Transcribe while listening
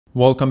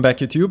Welcome back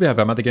YouTube. We have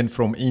Ahmad again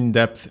from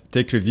In-Depth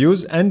Tech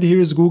Reviews, and here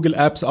is Google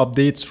Apps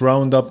Updates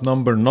Roundup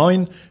number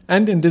 9.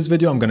 And in this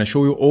video I'm going to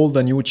show you all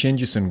the new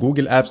changes in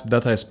Google Apps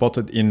that I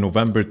spotted in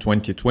November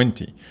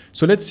 2020.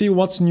 So let's see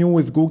what's new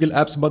with Google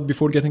Apps, but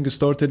before getting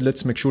started,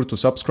 let's make sure to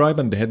subscribe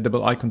and hit the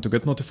bell icon to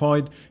get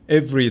notified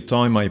every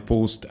time I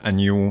post a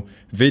new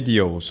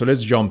video. So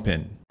let's jump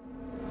in.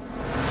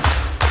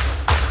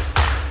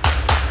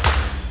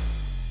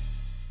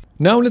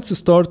 Now let's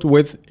start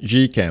with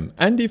Gcam,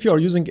 and if you are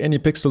using any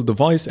Pixel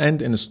device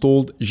and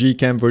installed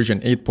Gcam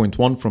version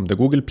 8.1 from the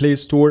Google Play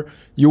Store,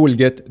 you will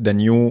get the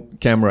new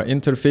camera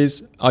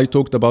interface. I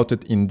talked about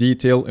it in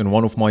detail in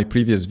one of my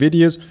previous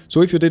videos,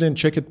 so if you didn't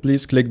check it,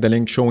 please click the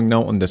link showing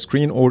now on the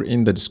screen or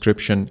in the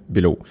description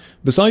below.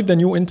 Beside the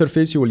new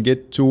interface, you will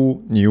get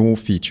two new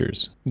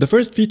features. The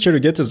first feature you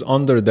get is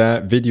under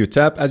the video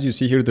tab. As you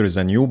see here, there is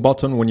a new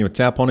button. When you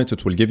tap on it,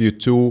 it will give you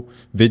two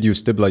video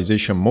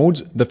stabilization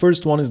modes. The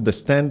first one is the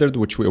standard,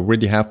 which we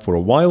already have for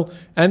a while,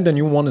 and the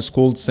new one is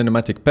called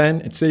cinematic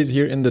pan. It says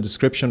here in the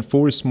description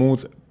for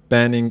smooth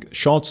panning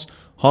shots,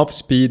 half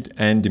speed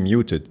and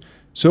muted.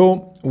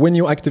 So when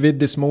you activate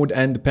this mode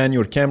and pan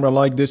your camera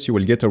like this, you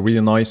will get a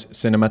really nice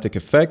cinematic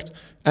effect,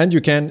 and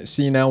you can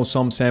see now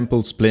some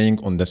samples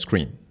playing on the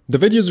screen. The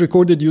videos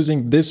recorded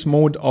using this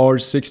mode are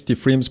 60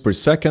 frames per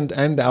second,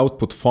 and the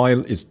output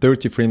file is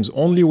 30 frames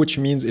only, which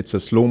means it's a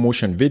slow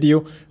motion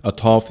video at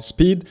half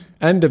speed,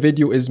 and the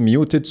video is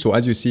muted. So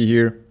as you see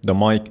here, the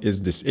mic is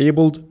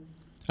disabled,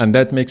 and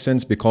that makes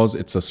sense because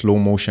it's a slow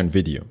motion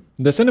video.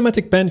 The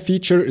cinematic pan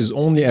feature is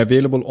only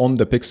available on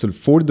the Pixel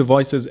 4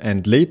 devices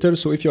and later.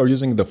 So if you are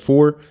using the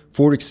 4,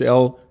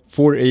 4XL,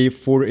 4A,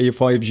 4A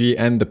 5G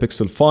and the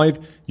Pixel 5,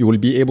 you will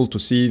be able to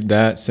see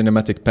the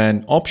cinematic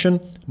pan option.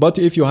 But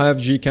if you have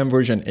Gcam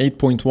version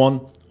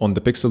 8.1 on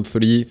the Pixel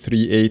 3,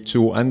 3A,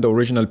 2 and the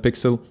original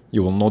Pixel,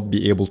 you will not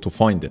be able to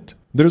find it.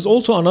 There is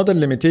also another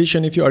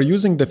limitation. If you are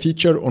using the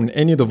feature on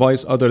any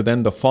device other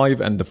than the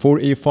 5 and the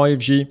 4A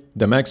 5G,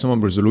 the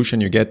maximum resolution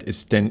you get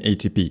is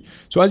 1080p.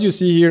 So as you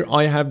see here,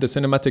 I have the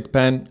cinematic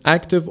pan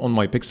active on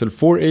my Pixel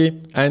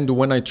 4A, and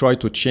when I try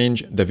to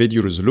change the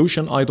video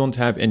resolution, I don't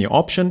have any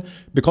option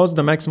because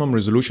the maximum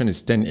resolution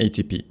is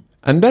 1080p.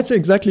 And that's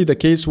exactly the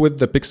case with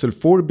the Pixel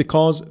 4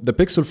 because the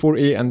Pixel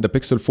 4a and the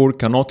Pixel 4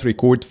 cannot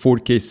record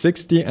 4K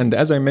 60, and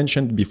as I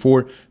mentioned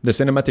before, the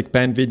cinematic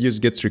pan videos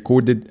gets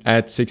recorded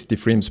at 60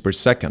 frames per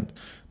second.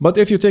 But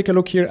if you take a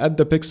look here at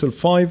the Pixel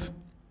 5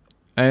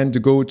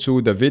 and go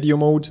to the video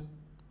mode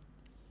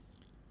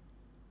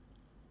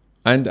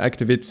and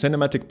activate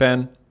cinematic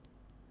pan,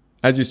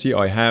 as you see,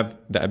 I have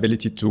the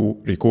ability to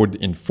record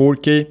in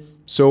 4K,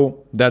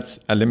 so that's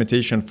a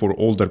limitation for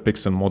older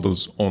Pixel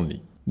models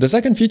only. The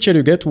second feature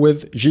you get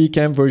with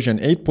Gcam version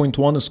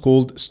 8.1 is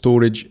called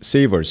Storage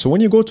Saver. So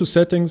when you go to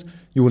settings,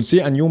 you will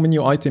see a new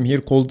menu item here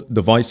called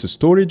Device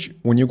Storage.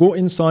 When you go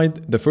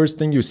inside, the first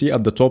thing you see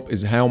at the top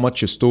is how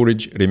much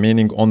storage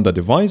remaining on the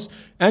device,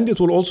 and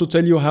it will also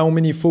tell you how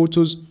many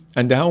photos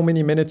and how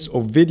many minutes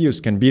of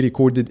videos can be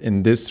recorded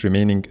in this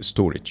remaining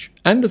storage.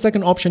 And the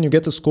second option you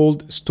get is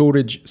called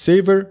Storage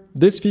Saver.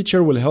 This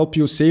feature will help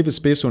you save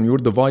space on your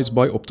device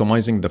by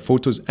optimizing the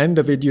photos and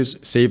the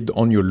videos saved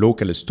on your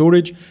local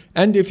storage.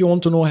 And if you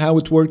want to know how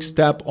it works,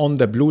 tap on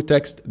the blue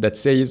text that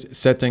says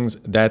settings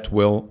that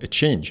will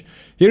change.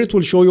 Here it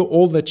will show you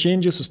all the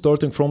changes,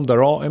 starting from the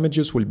raw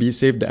images will be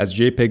saved as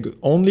JPEG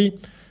only.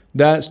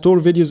 The store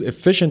videos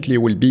efficiently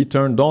will be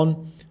turned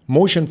on.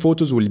 Motion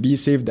photos will be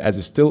saved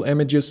as still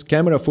images.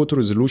 Camera photo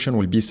resolution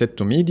will be set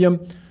to medium.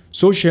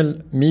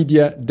 Social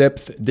media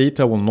depth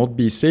data will not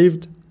be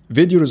saved.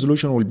 Video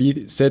resolution will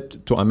be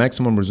set to a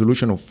maximum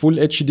resolution of Full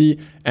HD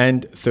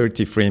and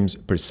 30 frames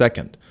per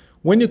second.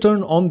 When you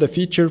turn on the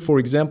feature, for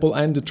example,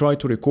 and try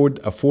to record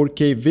a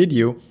 4K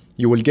video,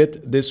 you will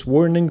get this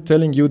warning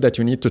telling you that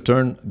you need to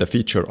turn the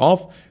feature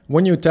off.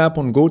 When you tap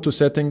on Go to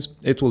Settings,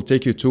 it will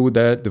take you to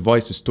the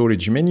device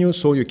storage menu,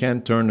 so you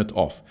can turn it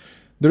off.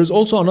 There is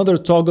also another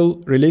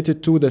toggle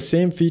related to the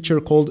same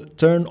feature called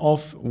Turn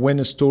Off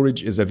when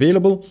storage is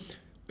available.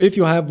 If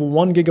you have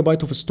 1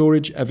 GB of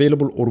storage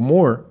available or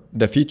more,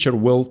 the feature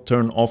will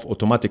turn off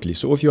automatically.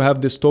 So if you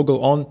have this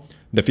toggle on,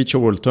 the feature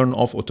will turn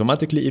off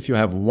automatically if you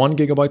have 1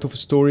 GB of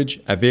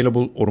storage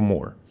available or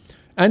more.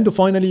 And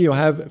finally, you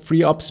have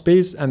Free Up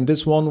Space, and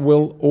this one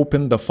will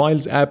open the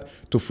Files app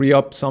to free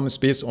up some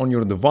space on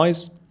your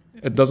device.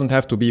 It doesn't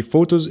have to be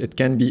photos, it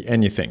can be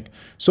anything.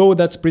 So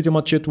that's pretty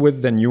much it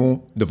with the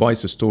new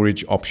device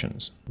storage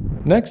options.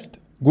 Next,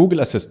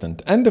 Google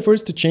Assistant. And the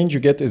first change you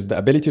get is the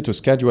ability to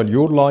schedule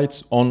your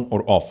lights on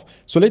or off.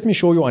 So let me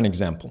show you an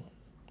example.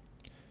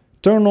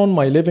 Turn on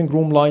my living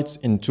room lights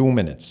in 2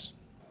 minutes.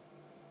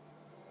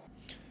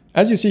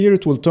 As you see here,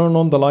 it will turn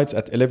on the lights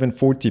at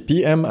 11:40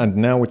 p.m. and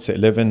now it's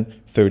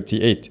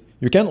 11:38.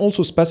 You can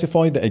also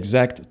specify the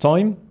exact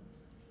time.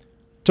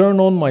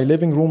 Turn on my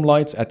living room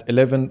lights at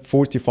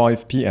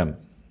 11:45 p.m.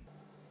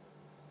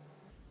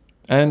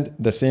 And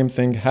the same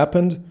thing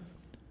happened.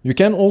 You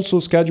can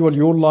also schedule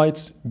your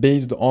lights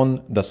based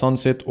on the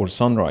sunset or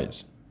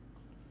sunrise.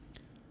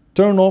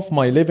 Turn off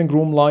my living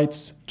room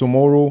lights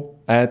tomorrow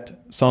at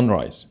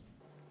sunrise.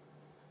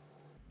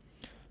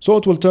 So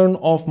it will turn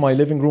off my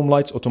living room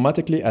lights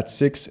automatically at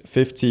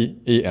 6:50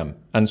 a.m.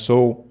 and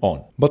so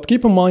on. But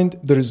keep in mind,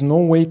 there is no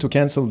way to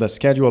cancel the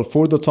schedule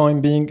for the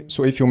time being,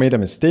 so if you made a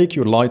mistake,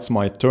 your lights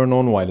might turn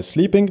on while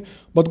sleeping,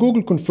 but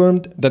Google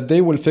confirmed that they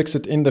will fix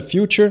it in the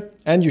future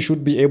and you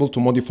should be able to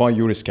modify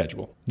your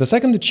schedule. The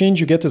second change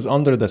you get is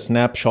under the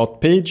snapshot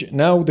page.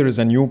 Now there is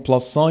a new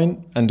plus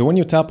sign, and when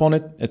you tap on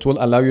it, it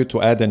will allow you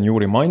to add a new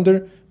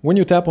reminder. When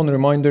you tap on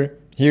reminder,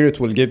 here it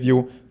will give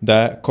you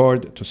the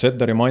card to set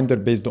the reminder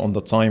based on the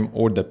time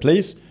or the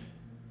place.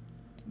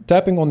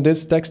 Tapping on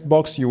this text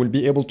box, you will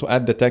be able to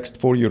add the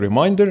text for your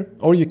reminder,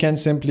 or you can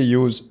simply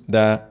use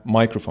the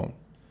microphone.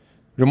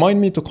 Remind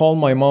me to call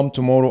my mom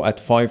tomorrow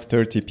at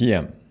 5:30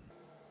 p.m.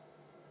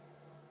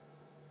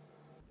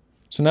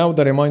 So now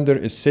the reminder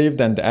is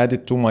saved and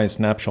added to my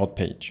snapshot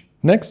page.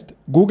 Next,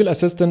 Google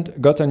Assistant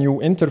got a new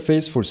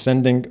interface for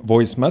sending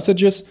voice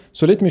messages,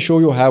 so let me show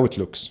you how it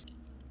looks.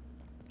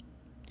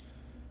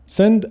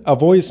 Send a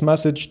voice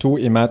message to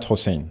Imad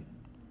Hussein.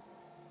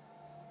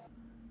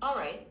 All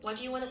right, what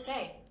do you want to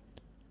say?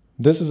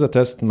 This is a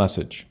test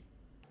message.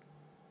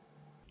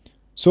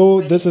 So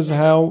this is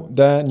how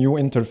the new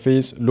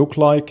interface look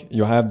like.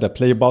 You have the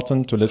play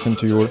button to listen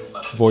to your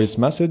voice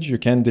message. You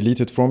can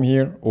delete it from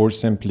here or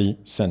simply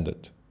send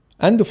it.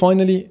 And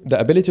finally, the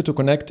ability to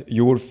connect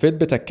your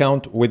Fitbit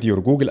account with your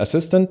Google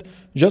Assistant.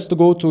 Just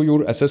go to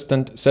your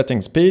Assistant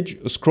settings page,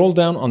 scroll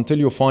down until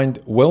you find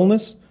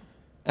Wellness.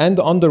 And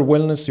under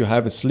Wellness, you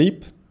have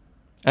Sleep.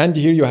 And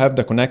here you have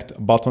the Connect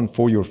button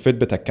for your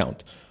Fitbit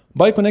account.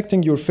 By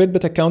connecting your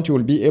Fitbit account, you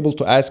will be able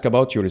to ask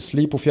about your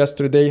sleep of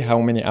yesterday, how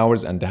many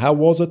hours and how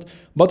was it,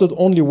 but it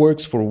only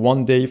works for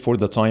 1 day for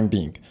the time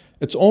being.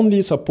 It's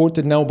only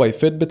supported now by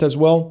Fitbit as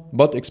well,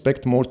 but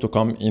expect more to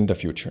come in the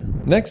future.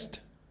 Next,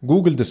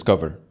 Google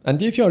Discover.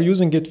 And if you are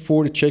using it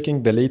for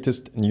checking the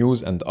latest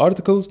news and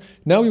articles,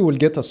 now you will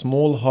get a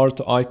small heart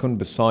icon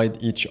beside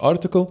each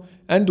article.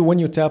 And when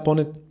you tap on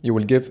it, you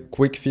will give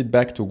quick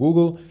feedback to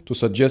Google to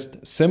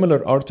suggest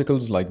similar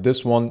articles like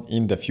this one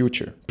in the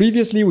future.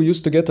 Previously, we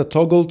used to get a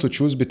toggle to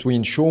choose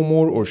between show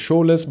more or show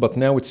less, but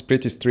now it's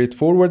pretty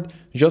straightforward.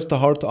 Just a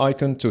heart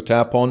icon to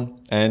tap on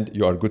and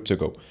you are good to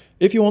go.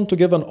 If you want to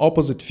give an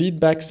opposite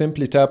feedback,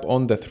 simply tap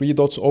on the 3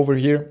 dots over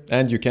here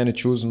and you can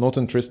choose not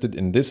interested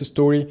in this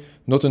story,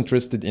 not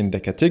interested in the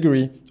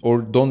category,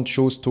 or don't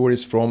show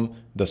stories from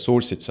the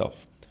source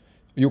itself.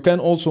 You can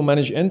also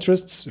manage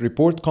interests,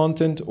 report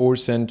content, or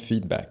send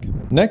feedback.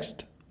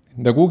 Next,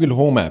 the Google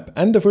Home app.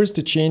 And the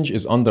first change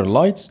is under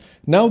lights.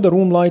 Now the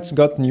room lights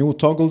got new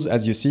toggles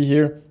as you see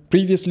here.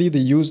 Previously, they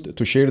used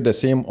to share the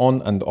same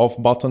on and off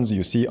buttons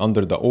you see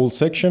under the all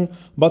section,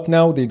 but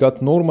now they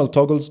got normal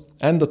toggles,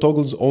 and the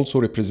toggles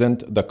also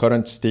represent the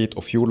current state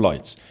of your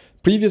lights.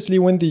 Previously,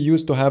 when they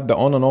used to have the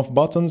on and off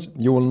buttons,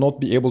 you will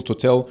not be able to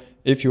tell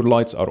if your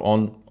lights are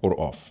on or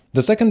off.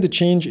 The second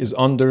change is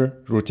under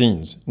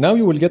routines. Now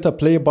you will get a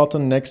play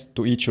button next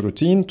to each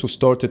routine to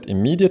start it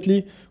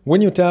immediately.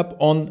 When you tap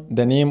on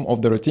the name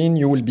of the routine,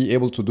 you will be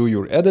able to do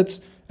your edits.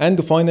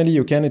 And finally,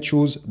 you can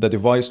choose the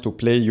device to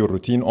play your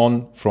routine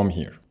on from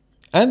here.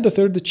 And the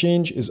third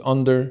change is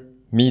under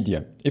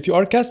media. If you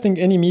are casting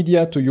any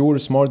media to your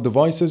smart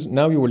devices,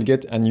 now you will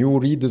get a new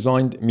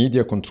redesigned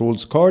media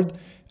controls card.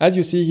 As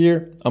you see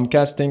here, I'm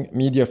casting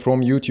media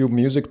from YouTube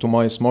Music to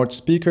my smart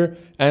speaker,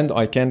 and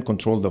I can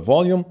control the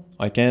volume.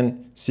 I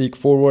can seek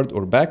forward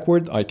or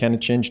backward. I can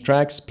change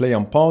tracks, play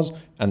and pause,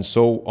 and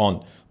so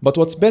on. But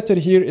what's better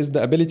here is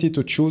the ability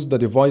to choose the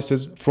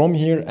devices from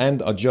here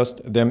and adjust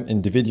them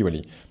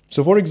individually.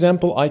 So for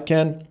example, I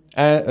can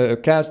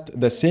cast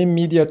the same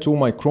media to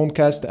my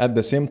Chromecast at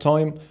the same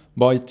time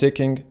by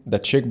ticking the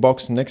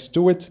checkbox next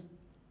to it.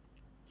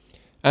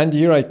 And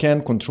here I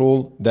can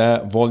control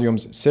the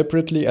volumes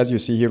separately, as you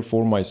see here,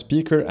 for my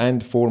speaker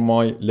and for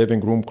my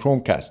living room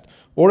Chromecast.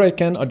 Or I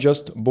can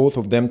adjust both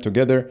of them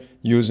together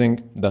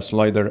using the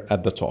slider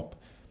at the top.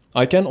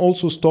 I can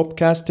also stop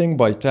casting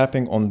by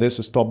tapping on this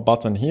stop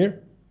button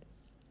here.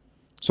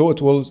 So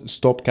it will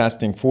stop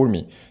casting for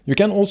me. You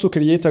can also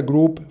create a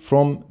group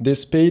from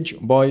this page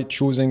by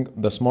choosing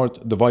the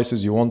smart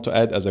devices you want to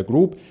add as a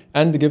group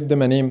and give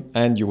them a name,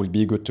 and you will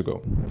be good to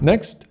go.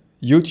 Next,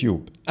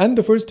 YouTube. And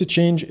the first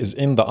change is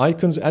in the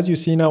icons. As you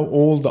see now,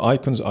 all the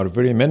icons are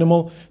very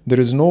minimal. There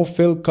is no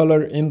fill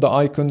color in the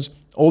icons.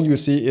 All you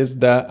see is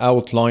the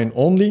outline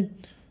only.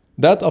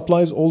 That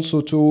applies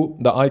also to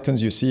the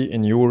icons you see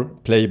in your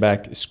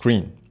playback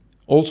screen.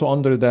 Also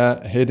under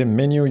the hidden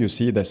menu, you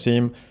see the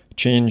same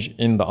change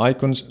in the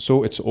icons,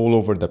 so it's all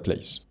over the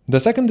place. The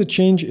second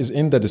change is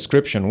in the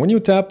description. When you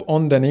tap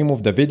on the name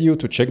of the video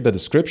to check the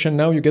description,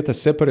 now you get a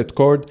separate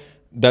card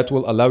that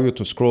will allow you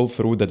to scroll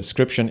through the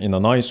description in a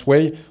nice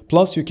way.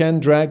 Plus, you can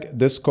drag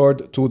this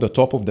card to the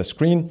top of the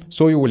screen,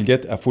 so you will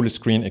get a full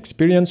screen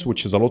experience,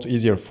 which is a lot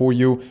easier for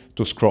you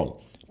to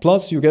scroll.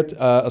 Plus, you get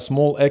a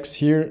small X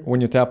here. When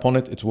you tap on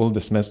it, it will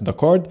dismiss the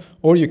card,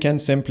 or you can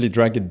simply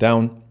drag it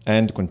down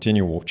and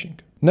continue watching.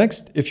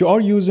 Next, if you are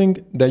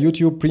using the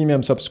YouTube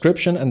Premium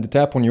subscription and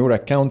tap on your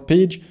account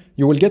page,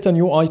 you will get a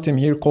new item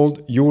here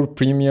called Your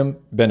Premium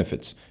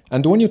Benefits.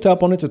 And when you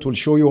tap on it, it will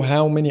show you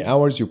how many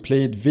hours you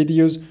played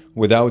videos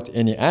without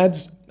any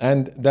ads,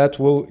 and that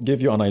will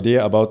give you an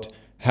idea about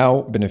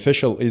how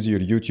beneficial is your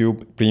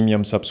YouTube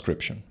premium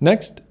subscription.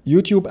 Next,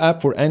 YouTube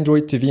app for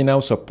Android TV now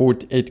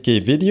support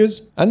 8K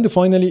videos. And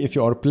finally, if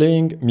you are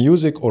playing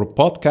music or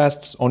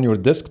podcasts on your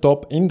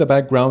desktop in the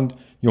background,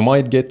 you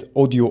might get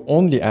audio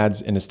only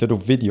ads instead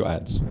of video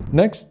ads.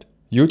 Next,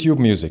 YouTube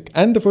Music.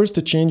 And the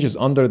first change is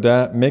under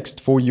the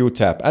Mixed For You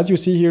tab. As you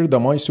see here,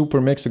 the My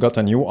Super Mix got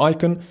a new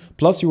icon,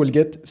 plus you will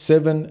get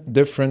 7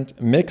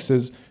 different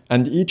mixes,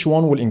 and each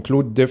one will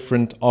include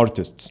different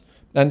artists.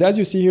 And as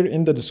you see here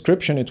in the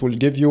description, it will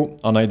give you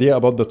an idea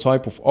about the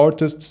type of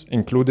artists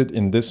included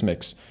in this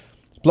mix.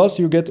 Plus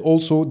you get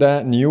also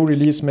the new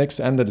release mix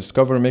and the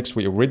discover mix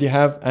we already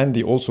have, and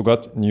they also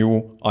got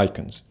new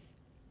icons.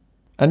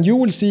 And you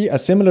will see a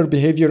similar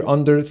behavior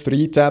under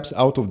 3 tabs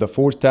out of the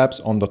 4 tabs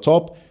on the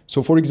top.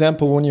 So for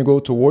example, when you go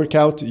to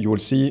workout, you will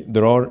see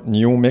there are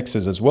new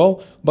mixes as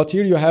well. But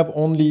here you have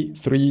only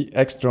 3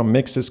 extra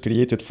mixes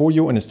created for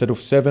you instead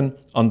of 7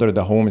 under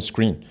the home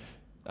screen.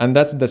 And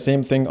that's the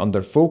same thing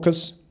under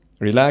focus,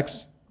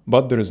 relax,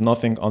 but there is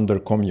nothing under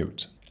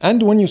commute.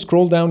 And when you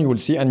scroll down, you will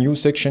see a new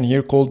section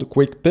here called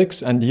Quick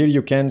Picks. And here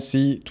you can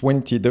see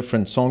 20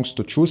 different songs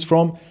to choose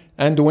from.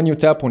 And when you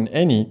tap on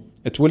any,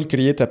 it will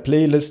create a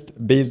playlist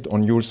based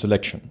on your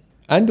selection.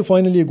 And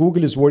finally,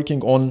 Google is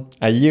working on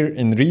a year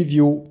in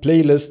review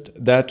playlist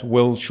that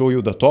will show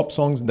you the top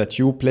songs that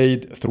you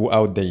played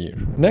throughout the year.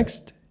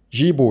 Next,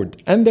 Gboard.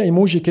 And the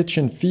Emoji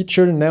Kitchen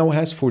feature now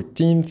has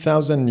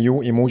 14,000 new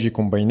emoji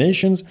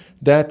combinations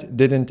that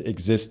didn't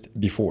exist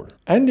before.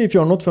 And if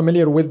you're not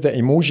familiar with the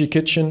Emoji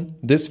Kitchen,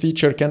 this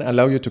feature can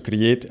allow you to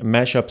create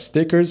mashup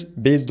stickers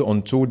based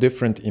on 2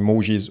 different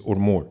emojis or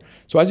more.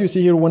 So as you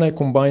see here, when I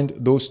combined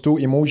those 2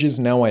 emojis,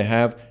 now I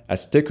have a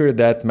sticker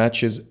that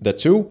matches the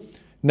 2.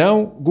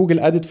 Now Google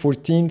added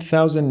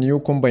 14,000 new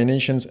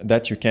combinations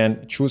that you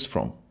can choose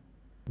from.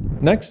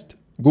 Next,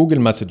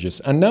 Google Messages.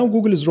 And now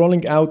Google is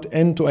rolling out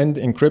end-to-end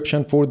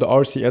encryption for the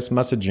RCS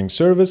messaging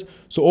service,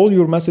 so all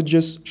your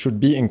messages should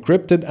be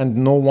encrypted and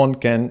no one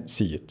can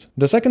see it.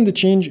 The second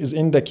change is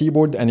in the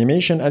keyboard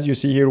animation. As you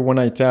see here, when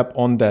I tap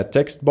on the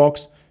text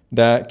box,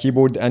 the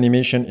keyboard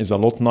animation is a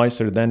lot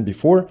nicer than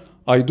before.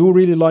 I do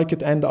really like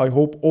it, and I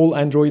hope all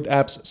Android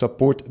apps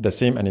support the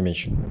same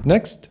animation.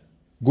 Next,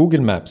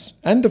 Google Maps.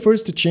 And the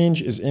first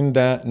change is in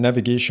the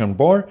navigation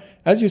bar.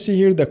 As you see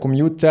here, the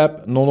Commute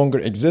tab no longer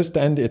exists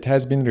and it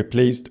has been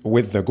replaced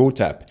with the Go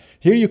tab.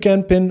 Here you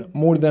can pin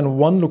more than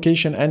 1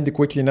 location and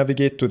quickly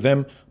navigate to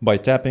them by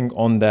tapping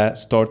on the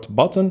Start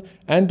button.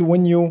 And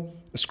when you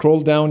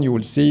scroll down, you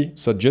will see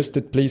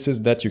suggested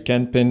places that you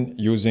can pin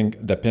using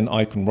the pin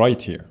icon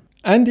right here.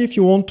 And if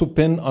you want to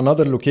pin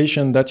another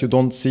location that you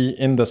don't see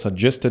in the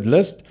suggested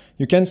list,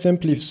 you can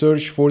simply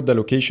search for the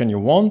location you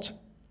want,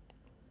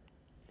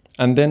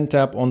 and then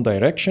tap on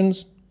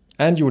directions,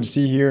 and you will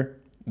see here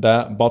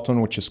the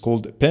button which is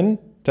called pin.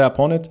 Tap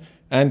on it,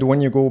 and when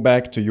you go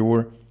back to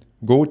your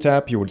Go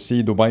tab, you will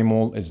see Dubai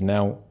Mall is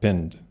now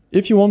pinned.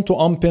 If you want to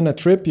unpin a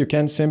trip, you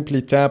can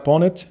simply tap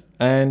on it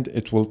and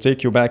it will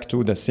take you back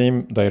to the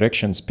same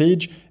directions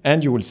page,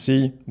 and you will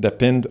see the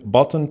pinned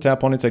button.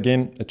 Tap on it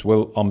again, it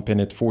will unpin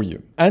it for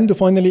you. And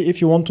finally, if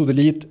you want to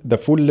delete the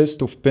full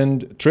list of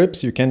pinned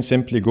trips, you can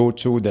simply go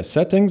to the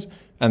settings,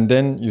 and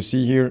then you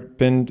see here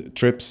pinned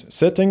trips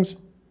settings.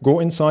 Go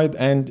inside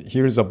and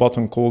here's a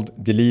button called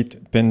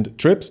delete pinned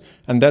trips,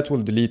 and that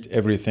will delete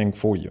everything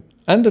for you.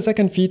 And the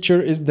second feature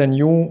is the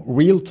new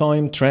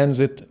real-time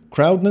transit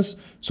crowdness.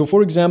 So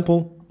for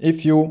example,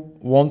 if you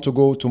want to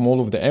go to Mall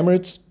of the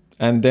Emirates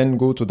and then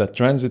go to the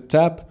transit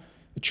tab,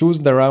 choose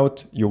the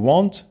route you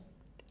want,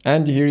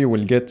 and here you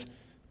will get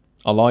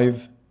a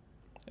live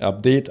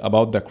update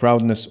about the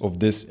crowdness of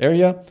this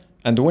area.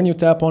 And when you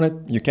tap on it,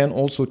 you can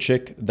also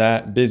check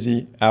the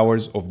busy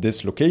hours of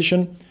this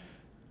location,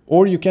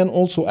 or you can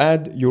also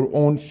add your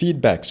own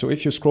feedback. So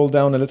if you scroll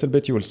down a little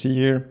bit, you will see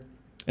here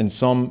in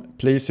some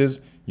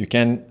places you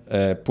can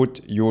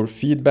put your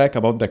feedback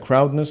about the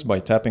crowdness by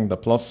tapping the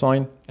plus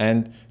sign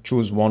and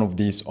choose one of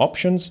these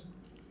options.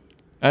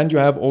 And you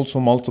have also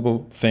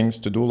multiple things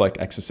to do like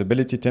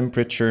accessibility,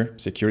 temperature,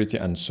 security,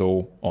 and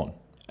so on.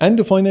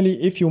 And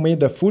finally, if you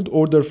made a food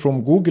order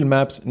from Google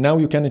Maps, now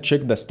you can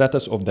check the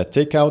status of the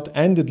takeout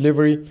and the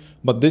delivery,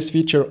 but this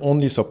feature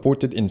only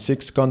supported in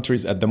 6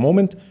 countries at the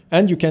moment,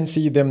 and you can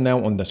see them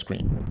now on the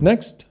screen.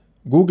 Next,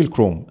 Google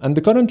Chrome.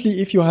 And currently,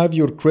 if you have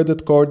your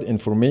credit card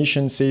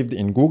information saved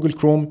in Google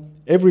Chrome,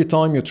 every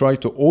time you try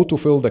to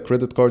autofill the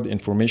credit card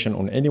information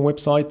on any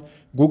website,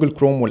 Google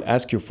Chrome will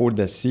ask you for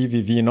the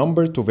CVV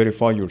number to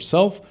verify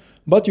yourself.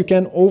 But you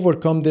can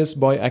overcome this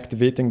by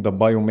activating the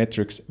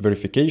biometrics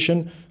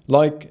verification,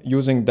 like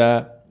using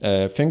the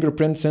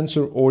fingerprint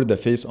sensor or the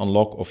face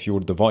unlock of your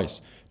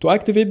device. To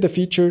activate the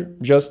feature,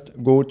 just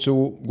go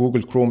to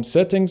Google Chrome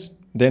settings,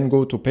 then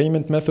go to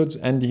payment methods,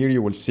 and here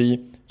you will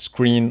see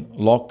screen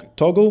lock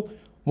toggle.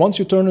 Once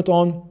you turn it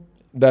on,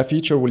 the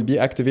feature will be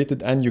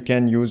activated and you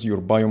can use your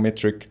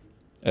biometric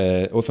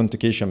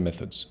authentication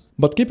methods.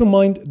 But keep in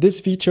mind, this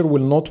feature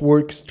will not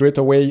work straight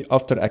away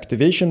after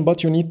activation,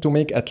 but you need to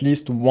make at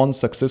least one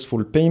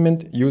successful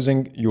payment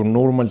using your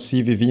normal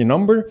CVV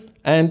number,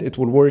 and it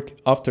will work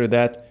after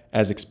that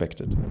as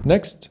expected.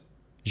 Next,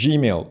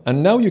 Gmail.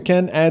 And now you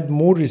can add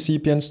more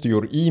recipients to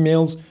your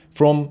emails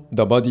from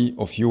the body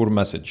of your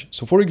message.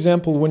 So for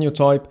example, when you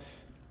type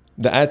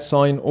the @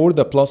 sign or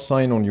the plus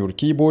sign on your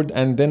keyboard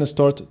and then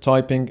start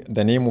typing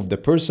the name of the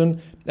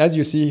person, as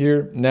you see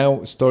here,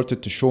 now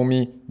started to show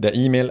me the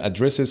email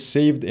addresses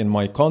saved in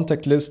my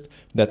contact list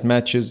that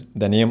matches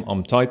the name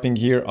I'm typing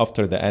here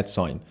after the @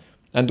 sign.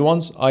 And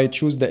once I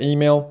choose the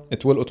email,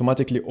 it will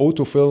automatically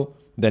autofill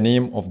the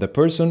name of the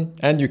person,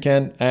 and you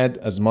can add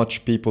as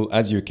much people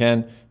as you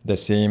can the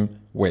same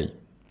way.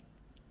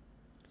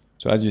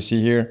 So as you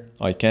see here,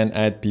 I can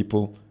add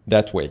people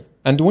that way.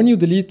 And when you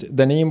delete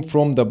the name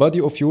from the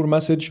body of your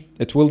message,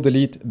 it will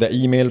delete the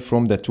email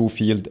from the to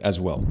field as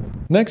well.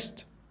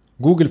 Next,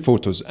 Google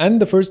Photos. And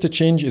the first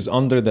change is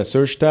under the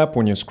search tab.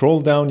 When you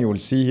scroll down, you will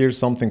see here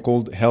something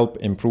called Help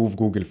Improve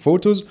Google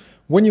Photos.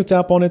 When you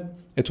tap on it,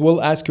 it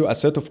will ask you a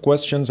set of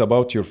questions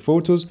about your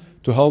photos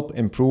to help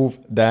improve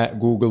the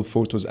Google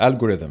Photos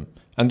algorithm.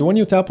 And when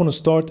you tap on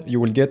Start, you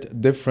will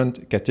get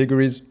different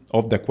categories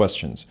of the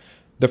questions.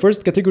 The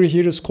first category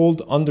here is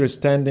called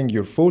Understanding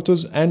Your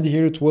Photos, and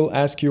here it will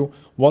ask you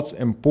what's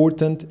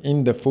important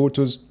in the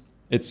photos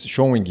it's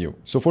showing you.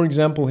 So for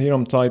example, here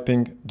I'm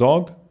typing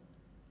dog,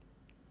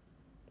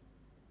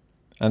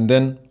 and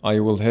then I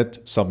will hit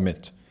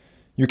Submit.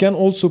 You can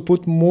also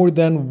put more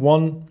than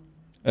one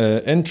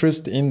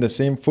interest in the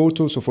same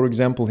photo. So for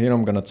example, here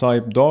I'm gonna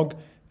type dog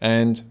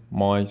and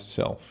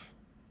myself.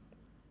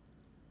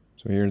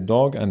 So here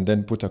dog, and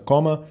then put a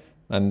comma,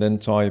 and then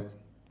type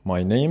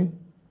my name.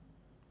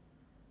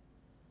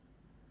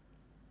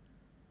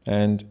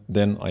 And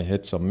then I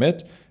hit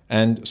Submit,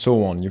 and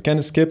so on. You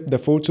can skip the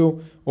photo,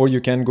 or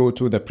you can go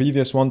to the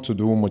previous one to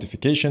do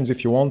modifications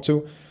if you want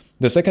to.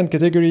 The second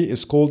category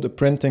is called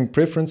Printing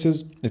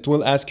Preferences. It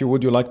will ask you,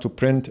 would you like to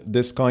print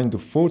this kind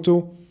of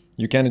photo?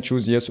 You can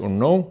choose yes or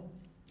no.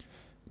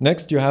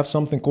 Next, you have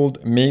something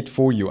called Made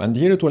for You, and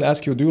here it will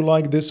ask you, do you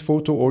like this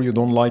photo or you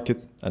don't like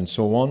it, and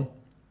so on.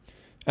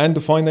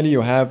 And finally,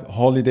 you have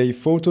Holiday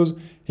Photos.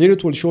 Here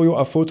it will show you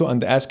a photo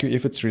and ask you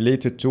if it's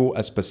related to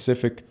a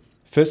specific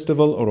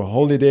festival or a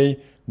holiday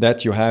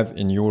that you have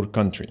in your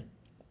country.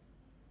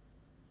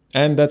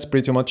 And that's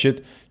pretty much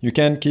it. You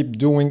can keep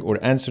doing or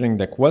answering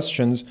the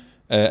questions,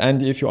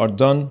 and if you are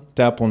done,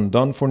 tap on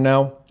Done for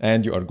now,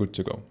 and you are good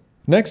to go.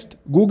 Next,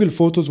 Google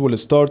Photos will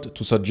start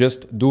to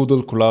suggest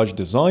doodle collage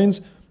designs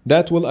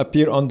that will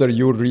appear under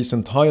your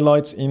recent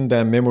highlights in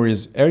the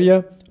memories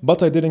area,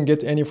 but I didn't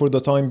get any for the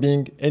time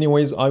being.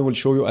 Anyways, I will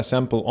show you a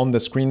sample on the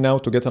screen now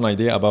to get an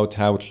idea about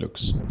how it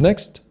looks.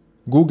 Next,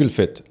 Google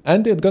Fit,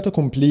 and it got a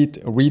complete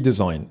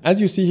redesign. As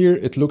you see here,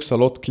 it looks a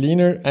lot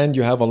cleaner and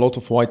you have a lot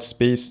of white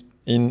space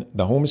in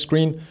the home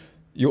screen.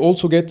 You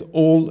also get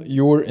all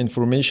your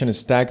information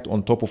stacked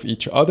on top of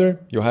each other.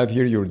 You have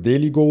here your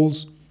daily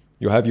goals,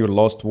 you have your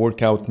last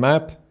workout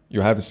map,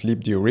 you have sleep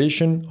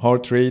duration,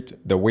 heart rate,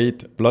 the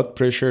weight, blood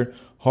pressure,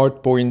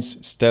 heart points,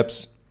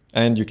 steps,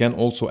 and you can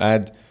also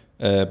add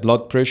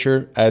blood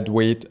pressure, add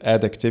weight,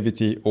 add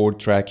activity, or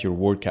track your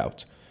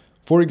workout.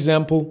 For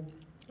example,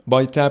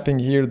 by tapping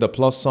here the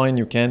plus sign,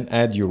 you can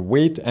add your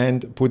weight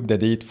and put the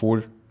date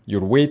for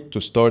your weight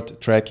to start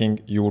tracking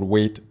your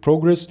weight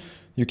progress.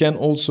 You can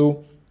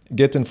also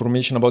get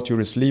information about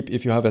your sleep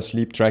if you have a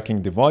sleep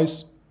tracking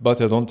device,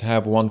 but I don't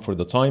have one for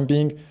the time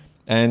being,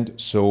 and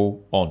so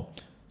on.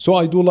 So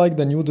I do like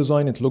the new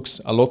design. It looks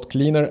a lot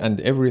cleaner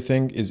and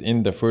everything is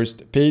in the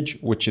first page,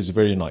 which is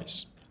very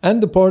nice. And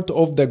the part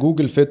of the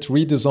Google Fit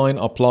redesign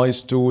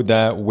applies to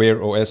the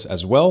WearOS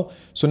as well.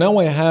 So now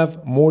I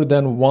have more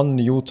than one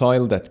new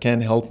tile that can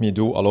help me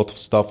do a lot of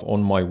stuff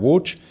on my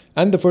watch.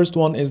 And the first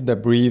one is the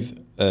breathe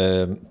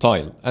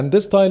tile. And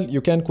this tile, you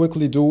can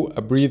quickly do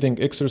a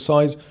breathing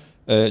exercise.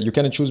 You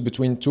can choose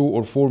between 2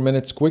 or 4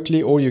 minutes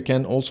quickly, or you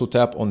can also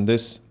tap on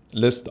this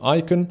list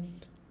icon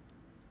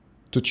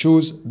to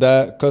choose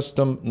the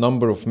custom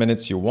number of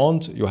minutes you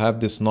want. You have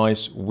this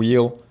nice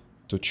wheel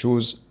to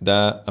choose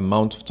the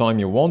amount of time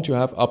you want. You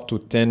have up to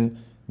 10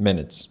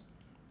 minutes.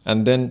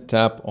 And then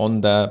tap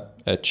on the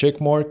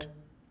check mark.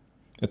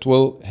 It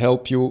will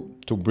help you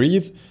to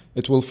breathe.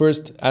 It will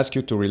first ask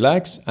you to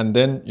relax, and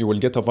then you will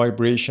get a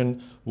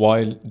vibration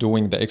while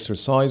doing the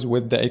exercise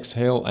with the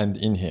exhale and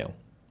inhale.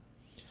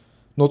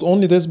 Not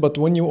only this, but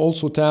when you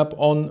also tap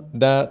on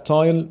the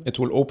tile, it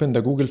will open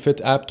the Google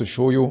Fit app to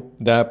show you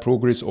the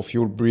progress of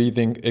your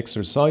breathing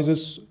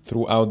exercises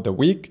throughout the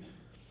week.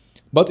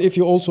 But if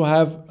you also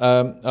have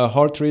a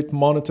heart rate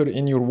monitor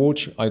in your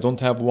watch, I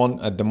don't have one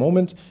at the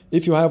moment.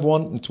 If you have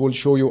one, it will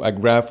show you a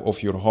graph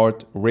of your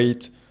heart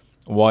rate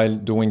while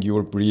doing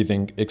your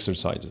breathing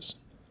exercises.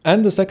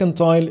 And the second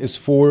tile is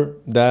for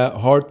the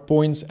heart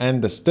points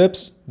and the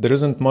steps. There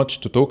isn't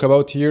much to talk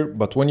about here,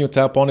 but when you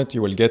tap on it,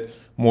 you will get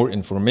more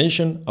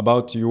information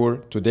about your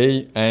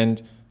today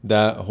and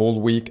the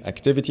whole week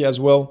activity as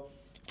well.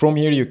 From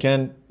here, you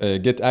can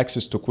get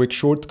access to quick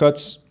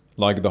shortcuts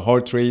like the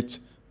heart rate,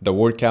 the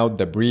workout,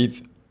 the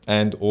breathe,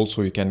 and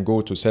also you can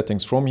go to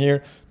settings from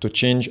here to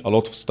change a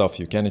lot of stuff.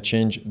 You can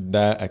change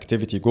the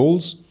activity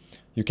goals,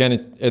 you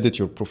can edit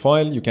your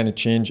profile, you can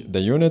change the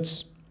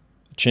units,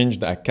 change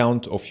the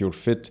account of your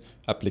Fit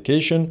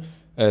application,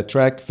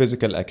 track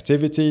physical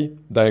activity,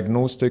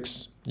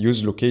 diagnostics,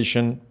 use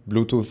location,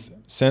 Bluetooth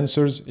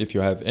sensors if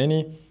you have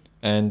any,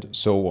 and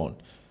so on.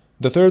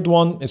 The third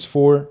one is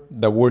for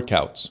the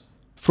workouts.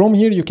 From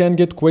here you can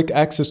get quick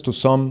access to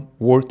some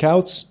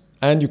workouts,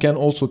 and you can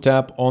also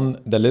tap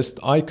on the list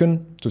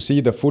icon to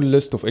see the full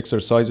list of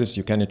exercises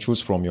you can choose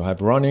from. You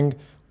have running,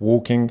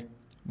 walking,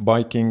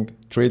 biking,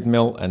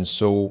 treadmill, and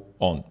so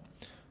on.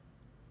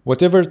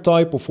 Whatever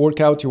type of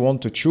workout you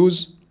want to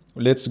choose,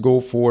 let's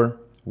go for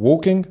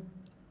walking.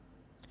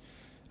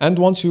 And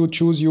once you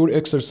choose your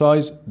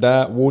exercise,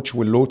 the watch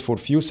will load for a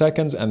few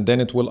seconds and then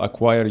it will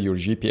acquire your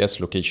GPS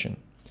location.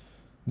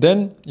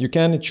 Then you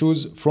can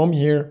choose from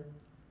here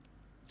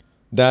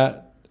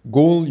the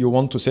goal you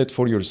want to set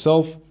for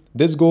yourself.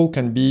 This goal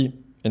can be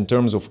in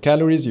terms of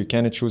calories. You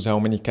can choose how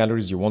many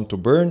calories you want to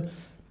burn.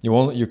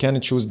 You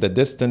can choose the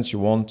distance you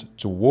want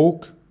to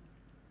walk.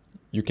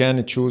 You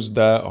can choose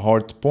the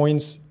heart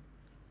points,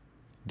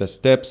 the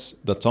steps,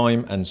 the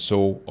time, and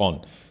so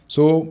on.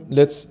 So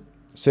let's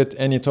set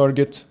any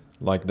target,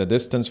 like the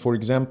distance, for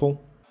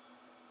example.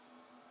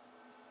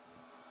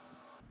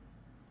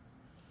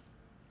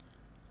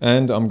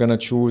 And I'm gonna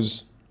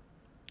choose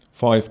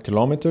 5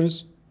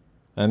 kilometers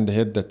and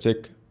hit the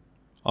tick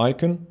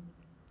icon.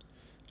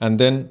 And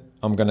then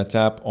I'm gonna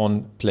tap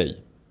on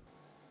play.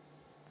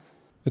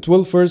 It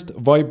will first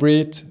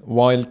vibrate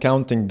while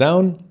counting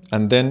down,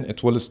 and then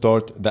it will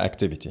start the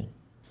activity.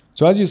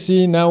 So as you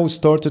see, now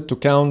started to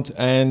count,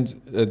 and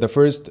the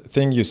first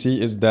thing you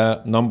see is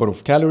the number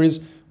of calories.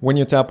 When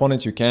you tap on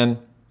it, you can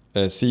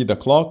see the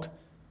clock.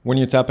 When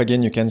you tap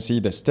again, you can see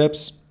the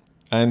steps,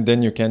 and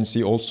then you can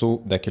see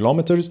also the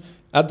kilometers.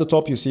 At the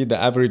top, you see the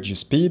average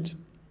speed,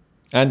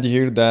 and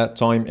here the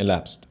time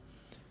elapsed.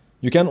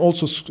 You can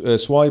also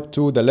swipe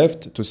to the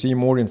left to see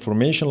more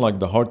information, like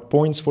the heart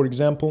points, for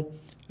example.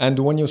 And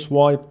when you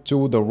swipe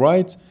to the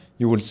right,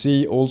 you will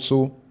see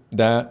also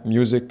the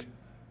music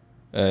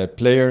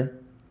player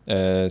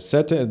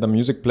the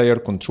music player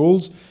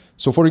controls.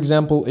 So for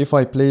example, if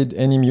I played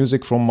any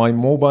music from my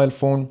mobile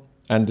phone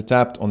and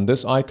tapped on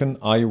this icon,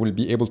 I will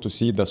be able to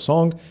see the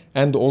song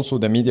and also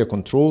the media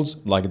controls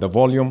like the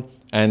volume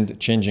and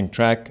changing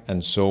track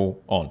and so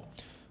on.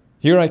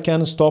 Here I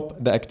can stop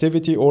the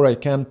activity, or I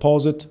can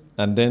pause it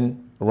and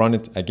then run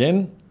it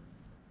again.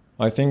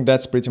 I think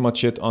that's pretty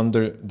much it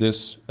under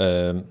this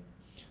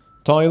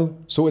tile.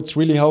 So it's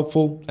really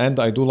helpful, and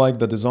I do like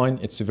the design.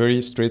 It's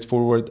very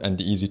straightforward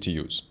and easy to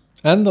use.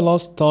 And the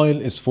last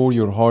tile is for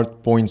your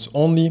heart points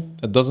only.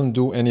 It doesn't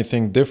do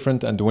anything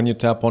different, and when you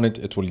tap on it,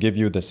 it will give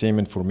you the same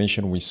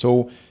information we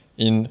saw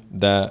in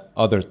the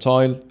other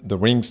tile, the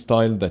rings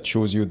tile that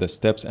shows you the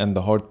steps and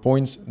the heart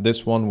points.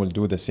 This one will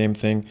do the same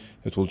thing.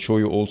 It will show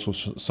you also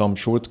some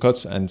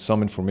shortcuts and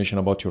some information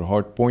about your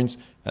heart points,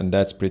 and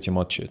that's pretty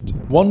much it.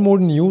 One more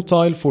new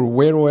tile for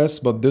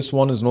WearOS, but this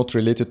one is not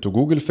related to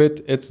Google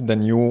Fit. It's the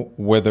new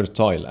weather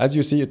tile. As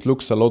you see, it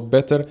looks a lot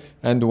better,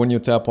 and when you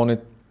tap on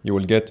it, you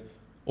will get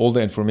all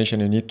the information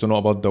you need to know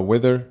about the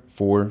weather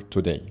for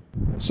today.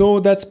 So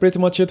that's pretty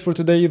much it for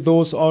today.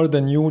 Those are the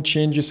new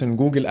changes in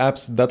Google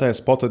Apps that I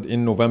spotted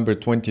in November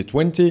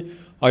 2020.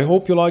 I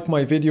hope you like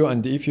my video,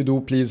 and if you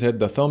do, please hit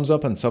the thumbs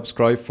up and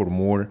subscribe for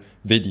more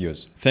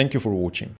videos. Thank you for watching.